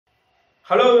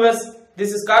Hello viewers,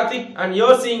 this is Karthik and you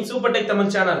are seeing Super Tech Tamil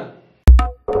channel.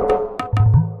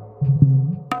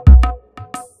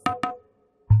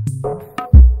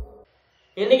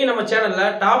 இன்னைக்கு நம்ம சேனல்ல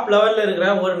top லெவல்ல இருக்கிற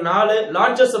ஒரு 4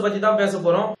 லான்ச்சர்ஸ் பத்தி தான் பேச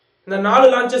போறோம். இந்த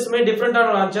 4 லான்ச்சர்ஸ்மே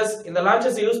டிஃபரண்டான லான்ச்சர்ஸ். இந்த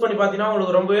லான்ச்சர்ஸ் யூஸ் பண்ணி பாத்தீங்கன்னா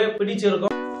உங்களுக்கு ரொம்பவே பிடிச்சிருக்கும்.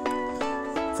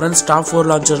 ஃப்ரெண்ட்ஸ், டாப் 4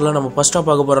 லான்ச்சரில் நம்ம ஃபஸ்ட்டாக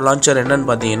பார்க்க போகிற லான்ச்சர் என்னன்னு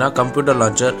பார்த்தீங்கன்னா கம்ப்யூட்டர்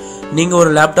லான்ச்சர். நீங்கள் ஒரு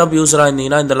லேப்டாப் யூஸராக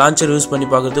இருந்தீங்கன்னா இந்த லான்ச்சர் யூஸ் பண்ணி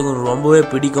பார்க்குறதுக்கு உங்களுக்கு ரொம்பவே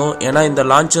பிடிக்கும். ஏன்னா இந்த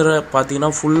லான்ச்சரை பார்த்தீங்கன்னா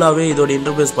ஃபுல்லாகவே இதோட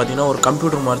இன்டர்ஃபேஸ் பார்த்தீங்கன்னா ஒரு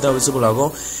கம்ப்யூட்டர் மாதிரி தான் விசிபிள்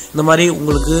ஆகும். இந்த மாதிரி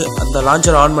உங்களுக்கு அந்த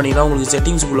லான்ச்சர் ஆன் பண்ணிங்கன்னா உங்களுக்கு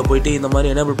செட்டிங்ஸ்குள்ளே போயிட்டு இந்த மாதிரி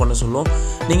எனேபிள் பண்ண சொல்லும்.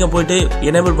 நீங்கள் போயிட்டு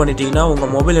எனேபிள் பண்ணிட்டீங்கன்னா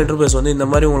உங்கள் மொபைல் இன்டர்ஃபேஸ் வந்து இந்த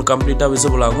மாதிரி உங்களுக்கு கம்ப்ளீட்டாக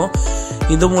விசிபிள் ஆகும்.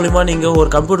 இது மூலிமா நீங்கள் ஒரு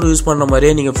கம்ப்யூட்டர் யூஸ் பண்ண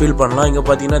மாதிரியே நீங்கள் ஃபீல் பண்ணலாம். இங்கே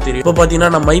பார்த்தீங்கன்னா தெரியும். இப்போ பார்த்தீங்கன்னா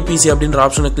நான் மை பிசி அப்படின்ற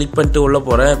ஆப்ஷனை கிளிக் பண்ணிட்டு உள்ளே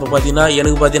போகிறேன். இப்போ பார்த்தீங்கன்னா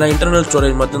எனக்கு பார்த்தீங்கன்னா இன்டர்னல்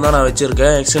ஸ்டோரேஜ் மட்டும்தான் நான்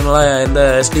வச்சிருக்கேன். எக்ஸ்டர்னலாக எந்த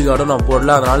எஸ்டி கார்டும் நான்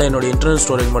போடல. அதனால் என்னோட இன்டர்னல்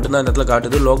ஸ்டோரேஜ் மட்டும்தான் இந்த இடத்துல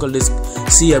காட்டுது, லோக்கல் டிஸ்க்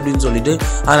சி அப்படின்னு சொல்லிட்டு.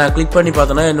 அதை நான் கிளிக் பண்ணி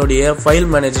பார்த்தோன்னா என்னுடைய ஃபைல்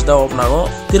மேனேஜர் தான் ஓப்பன் ஆகும்.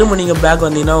 திரும்ப நீங்கள் பேக்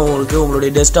வந்தீங்கன்னா உங்களுக்கு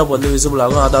உங்களுடைய டெஸ்க்டாப் வந்து விசிபிள்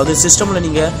ஆகும். அதாவது சிஸ்டமில்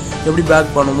நீங்கள் எப்படி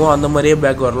பேக் பண்ணுமோ அந்த மாதிரியே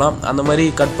பேக் வரலாம். அந்த மாதிரி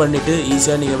கட் பண்ணிவிட்டு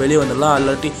ஈஸியாக நீங்கள் வெளியே வந்துடலாம்.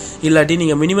 இல்லாட்டி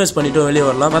நீங்கள் மினிமைஸ் பண்ணிவிட்டு வெளியே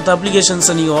வரலாம். மற்ற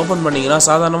அப்ளிகேஷன்ஸை நீங்கள் ஓப்பன் பண்ணிங்கன்னா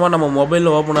சாதாரணமாக நம்ம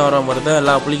மொபைலில் ஓப்பன் ஆகிற மாதிரி தான்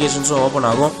எல்லா அப்ளிகேஷன்ஸும் ஓப்பன்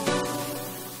ஆகும்.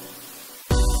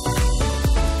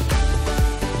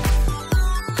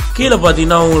 கீழே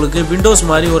பார்த்தீங்கன்னா உங்களுக்கு விண்டோஸ்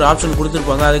மாதிரி ஒரு ஆப்ஷன்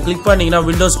கொடுத்துருப்பாங்க. அதை கிளிக் பண்ணிங்கன்னா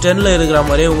விண்டோஸ் 10ல் இருக்கிற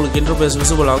மாதிரியே உங்களுக்கு இன்டர்ஃபேஸ்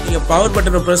விசிபிள் ஆகும். நீங்கள் பவர்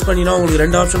பட்டனை ப்ரெஸ் பண்ணிங்கன்னா உங்களுக்கு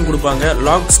 2 ஆப்ஷன் கொடுப்பாங்க,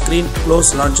 லாக் ஸ்க்ரீன், க்ளோஸ்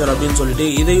லான்ச்சர் அப்படின்னு சொல்லிட்டு.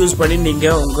 இதை யூஸ் பண்ணி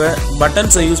நீங்கள் உங்கள்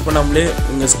பட்டன்ஸை யூஸ் பண்ணாமலே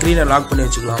உங்கள் ஸ்க்ரீனை லாக் பண்ணி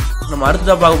வச்சுக்கலாம். நம்ம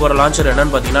அடுத்ததாக பார்க்க போகிற லான்ச்சர்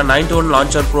என்னன்னு பார்த்தீங்கன்னா 91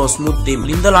 லான்ச்சர் ப்ரோ ஸ்மூத் தீம்.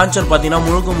 இந்த லான்ச்சர் பார்த்தீங்கன்னா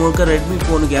முழுக்க ரெட்மி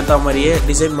ஃபோனுக்கு ஏற்ற மாதிரியே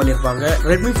டிசைன் பண்ணியிருப்பாங்க.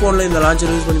 ரெட்மி ஃபோனில் இந்த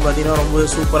லான்ச்சர் யூஸ் பண்ணி பார்த்தீங்கன்னா ரொம்ப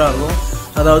சூப்பராக இருக்கும்.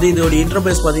 அதாவது இதோட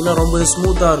இன்டர்ஃபேஸ் பார்த்தீங்கன்னா ரொம்ப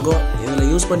ஸ்மூத்தாக இருக்கும். இதில்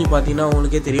யூஸ் பண்ணி பார்த்தீங்கன்னா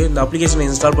உங்களுக்கே தெரியும். இந்த அப்ளிகேஷனை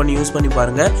இன்ஸ்டால் பண்ணி யூஸ் பண்ணி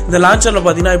பாருங்க. இந்த லான்ச்சரில்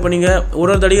பார்த்தீங்கன்னா இப்போ நீங்கள்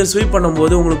ஒரு தடவை ஸ்வீப்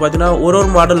பண்ணும்போது உங்களுக்கு பார்த்தீங்கன்னா ஒரு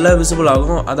மாடலில் விசிபிள்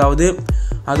ஆகும். அதாவது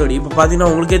அதோட இப்போ பார்த்தீங்கன்னா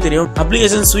உங்களுக்கே தெரியும்,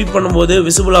 அப்ளிகேஷன் ஸ்வீப் பண்ணும்போது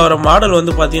விசிபிள் ஆகிற மாடல்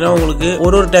வந்து பார்த்தீங்கன்னா உங்களுக்கு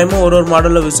ஒரு டைமும் ஒரு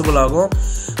மாடலில் விசிபிள் ஆகும்.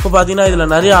 இப்போ பார்த்தீங்கன்னா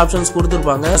இதில் நிறைய ஆப்ஷன்ஸ்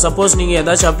கொடுத்துருப்பாங்க. சப்போஸ் நீங்கள்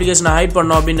ஏதாச்சும் அப்ளிகேஷனை ஹைட்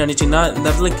பண்ணோம் அப்படின்னு நினச்சிங்கன்னா இந்த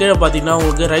இடத்துல கீழே பார்த்தீங்கன்னா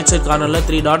உங்களுக்கு ரைட் சைட் கார்னரில்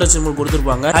 3 டாட் சிம்பிள்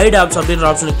கொடுத்துருப்பாங்க. ஹைட் ஆப்ஸ் அப்படின்ற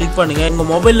ஆப்ஷனை கிளிக் பண்ணுங்க. உங்கள்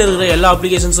மொபைலில் இருக்கிற எல்லா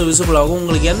அப்ளிகேஷன்ஸும் விசிபிள் ஆகும்.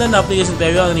 உங்களுக்கு எந்தெந்த அப்ளிகேஷன்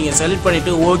தேவையோ அதை நீங்கள் செலக்ட்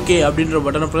பண்ணிட்டு ஓகே அப்படின்ற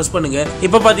பட்டனை ப்ரெஸ் பண்ணுங்க.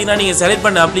 இப்போ பார்த்தீங்கன்னா நீங்கள் செலக்ட்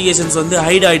பண்ண அப்ளிகேஷன்ஸ் வந்து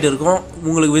ஹைட் ஆகிட்டு இருக்கும்,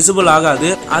 உங்களுக்கு விசிபிள்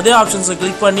ஆகாது. அதே ஆப்ஷன்ஸை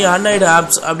கிளிக் பண்ணி அன்ஹைட்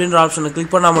ஆப்ஸ் அப்படின்ற ஆப்ஷனை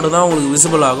கிளிக் பண்ணால் மட்டும் தான் உங்களுக்கு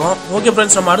விசிபிள் ஆகும். ஓகே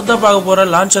ஃப்ரெண்ட்ஸ், நம்ம அடுத்த பார்க்க போகிற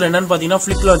லான்ச்சர் என்னன்னு பார்த்தீங்கன்னா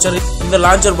ஃபிளிக் லான்ச்சர். இந்த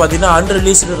லான்ச்சர் பார்த்தீங்கன்னா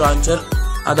அன்ரிலீஸ்டு லான்ச்சர்.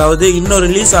 அதாவது இன்னும்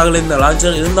ரிலீஸ் ஆகலை இந்த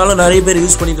லான்ச்சர், இருந்தாலும் நிறைய பேர்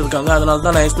யூஸ் பண்ணிட்டு இருக்காங்க. அதனால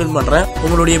தான் நான் எக்ஸ்பிளைன் பண்றேன்.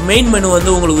 உங்களுடைய மெயின் மெனு வந்து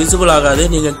உங்களுக்கு விசிபிள் ஆகாது.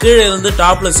 நீங்க கீழே இருந்து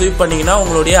டாப்ல ஸ்வீப் பண்ணீங்கன்னா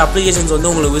உங்களுடைய அப்ளிகேஷன்ஸ் வந்து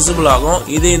உங்களுக்கு விசிபிள் ஆகும்.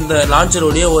 இது இந்த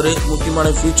லான்ச்சருடைய ஒரு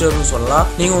முக்கியமான ஃபீச்சர்னு சொல்லலாம்.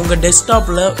 நீங்க உங்க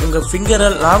டெஸ்க்டாப்ல உங்க ஃபிங்கரை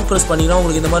லாங் பிரஸ் பண்ணீங்கன்னா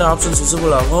உங்களுக்கு இந்த மாதிரி ஆப்ஷன்ஸ்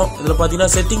விசிபிள் ஆகும். இதுல பாத்தீங்கன்னா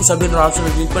செட்டிங்ஸ் அப்படின்ற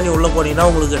ஆப்ஷனை கிளிக் பண்ணி உள்ள போனீங்கன்னா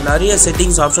உங்களுக்கு நிறைய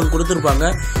செட்டிங்ஸ் ஆப்ஷன் கொடுத்துருப்பாங்க.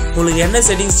 உங்களுக்கு என்ன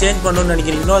செட்டிங்ஸ் சேஞ்ச் பண்ணணும்னு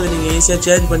நினைக்கிறீங்களோ அதை நீங்க ஈஸியா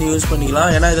சேஞ்ச் பண்ணி யூஸ்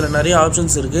பண்ணிக்கலாம். ஏன்னா இதுல நிறைய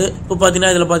ஆப்ஷன்ஸ் இருக்கு. இப்போ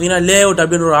பாத்தீங்கன்னா இதுல பாத்தீங்கன்னா லே அவுட்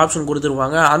அப்படின்ற ஒரு ஆப்ஷன்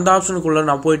கொடுத்துருவாங்க. அந்த ஆப்ஷனுக்குள்ள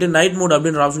நான் போயிட்டு நைட் மோட்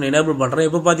அப்படின்ற ஆப்ஷன் எனேபிள் பண்றேன்.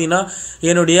 இப்போ பாத்தீங்கன்னா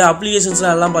என்னுடைய அப்ளிகேஷன்ஸ்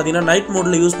எல்லாம் பாத்தீங்கன்னா நைட்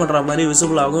மோட்ல யூஸ் பண்ற மாதிரி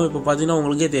விசிபிள் ஆகும். இப்போ பாத்தீங்கன்னா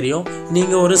உங்களுக்கே தெரியும்.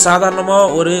 நீங்க ஒரு சாதாரணமா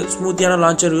ஒரு ஸ்மூத்தியான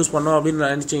லான்ச்சர் யூஸ் பண்ணோம் அப்படின்னு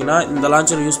நினைச்சீங்கன்னா இந்த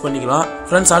லான்ச்சர் யூஸ் பண்ணிக்கலாம்.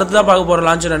 ஃப்ரெண்ட்ஸ், அடுத்ததா பார்க்க போற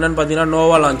லான்ச்சர் என்னன்னு பாத்தீங்கன்னா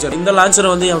நோவா லான்ச்சர். இந்த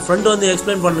லான்ச்சரை வந்து என் ஃப்ரெண்ட் வந்து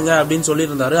எக்ஸ்பிளைன் பண்ணுங்க அப்படின்னு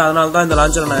சொல்லியிருந்தாரு. அதனால தான் இந்த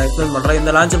லான்ச்சரை நான் எக்ஸ்பிளைன் பண்றேன்.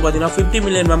 இந்த லான்ச்சர் பாத்தீங்கன்னா 50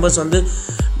 மில்லியன் மெம்பர்ஸ் வந்து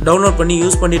டவுன்லோட் பண்ணி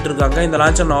யூஸ் பண்ணிட்டு இருக்காங்க. இந்த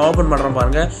லான்ச்சர் நான் ஓப்பன் பண்றேன்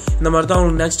பாருங்க. இந்த மாதிரி தான்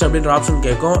உங்களுக்கு நெக்ஸ்ட் அப்படின்ற ஆப்ஷன்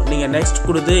கேட்கும். நீங்க நெக்ஸ்ட்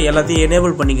கொடுத்து எல்லாத்தையும்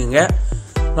எனேபிள் பண்ணிக்கோங்க.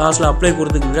 லாஸ்ட்ல அப்ளை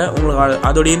கொடுத்துக்குங்க. உங்களுக்கு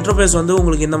அதோட இன்டர்ஃபேஸ் வந்து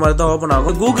உங்களுக்கு இந்த மாதிரி தான் ஓப்பன்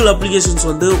ஆகும். கூகுள் அப்ளிகேஷன்ஸ்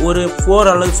வந்து ஒரு 4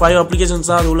 அல்லது 5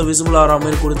 அப்ளிகேஷன்ஸ் தான் அது உள்ள விசிபிள் ஆகிற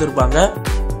மாதிரி கொடுத்துருப்பாங்க.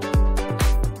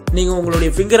 நீங்கள் உங்களுடைய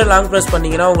ஃபிங்கரை லாங் ப்ரெஸ்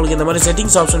பண்ணீங்கன்னா உங்களுக்கு இந்த மாதிரி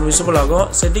செட்டிங்ஸ் ஆப்ஷன் விசிபிள் ஆகும்.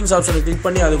 செட்டிங்ஸ் ஆப்ஷனை கிளிக்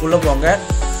பண்ணி அதுக்குள்ளே போங்க.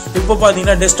 இப்போ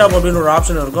பார்த்தீங்கன்னா டெஸ்க்டாப் அப்படின்னு ஒரு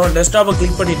ஆப்ஷன் இருக்கும். டெஸ்க்டாப்பை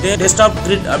கிளிக் பண்ணிட்டு டெஸ்க்டாப்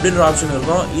கிரிட் அப்படின்ற ஆப்ஷன்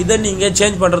இருக்கும். இதை நீங்கள்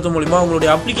சேஞ்ச் பண்ணுறது மூலிமா உங்களுடைய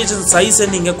அப்ளிகேஷன் சைஸை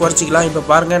நீங்கள் குறைச்சிக்கலாம். இப்போ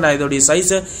பாருங்க, நான் இதோடைய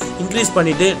சைஸை இன்க்ரீஸ்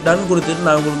பண்ணிட்டு டன் கொடுத்துட்டு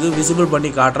நான் உங்களுக்கு விசிபிள்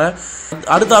பண்ணி காட்டுறேன்.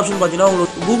 அடுத்த ஆப்ஷன் பார்த்தீங்கன்னா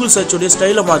உங்களுக்கு கூகுள் சர்ச்சோடைய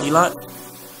ஸ்டைலை மாற்றிக்கலாம்.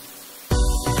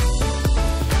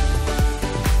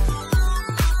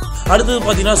 அடுத்தது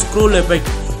பார்த்தீங்கன்னா ஸ்க்ரோல்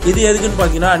எஃபெக்ட். இது எதுக்குன்னு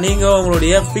பார்த்தீங்கன்னா நீங்கள்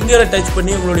உங்களுடைய ஃபிங்கரை டச்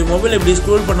பண்ணி உங்களுடைய மொபைல் எப்படி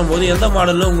ஸ்க்ரோல் பண்ணும்போது எந்த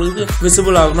மாடலில் உங்களுக்கு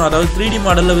விசிபிள் ஆகணும், அதாவது 3D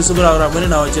மாடலில் விசிபிள் ஆகிற மாதிரி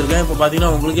நான் வச்சிருக்கேன். இப்போ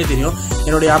பார்த்தீங்கன்னா உங்களுக்கே தெரியும்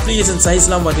என்னுடைய அப்ளிகேஷன்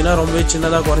சைஸ்லாம் பார்த்தீங்கன்னா ரொம்ப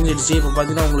சின்னதாக குறைஞ்சிடுச்சு. இப்போ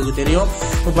பார்த்தீங்கன்னா உங்களுக்கு தெரியும்.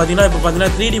 இப்போ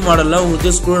பார்த்தீங்கன்னா 3D மாடலில்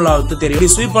உங்களுக்கு ஸ்க்ரோல் ஆகுது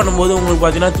தெரியும். ஸ்வீப் பண்ணும்போது உங்களுக்கு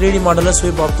பார்த்தீங்கன்னா 3D மாடலில்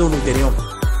ஸ்வீப் ஆகுது உங்களுக்கு தெரியும்.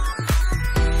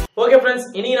 ஓகே ஃப்ரெண்ட்ஸ்,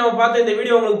 இன்னைக்கு நம்ம பார்த்த இந்த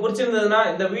வீடியோ உங்களுக்கு பிடிச்சிருந்ததுன்னா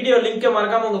இந்த வீடியோ லிங்கை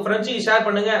மறக்காம உங்க ஃப்ரெண்ட்ஸுக்கு ஷேர்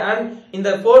பண்ணுங்க. அண்ட் இந்த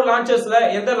 4 லான்ச்சர்ஸ்ல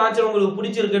எந்த லான்ச்சர் உங்களுக்கு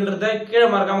பிடிச்சிருக்குன்றத கீழே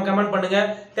மறக்காம கமெண்ட் பண்ணுங்க.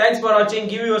 தேங்க்ஸ் ஃபார் வாட்சிங்.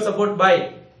 Give your support. பை.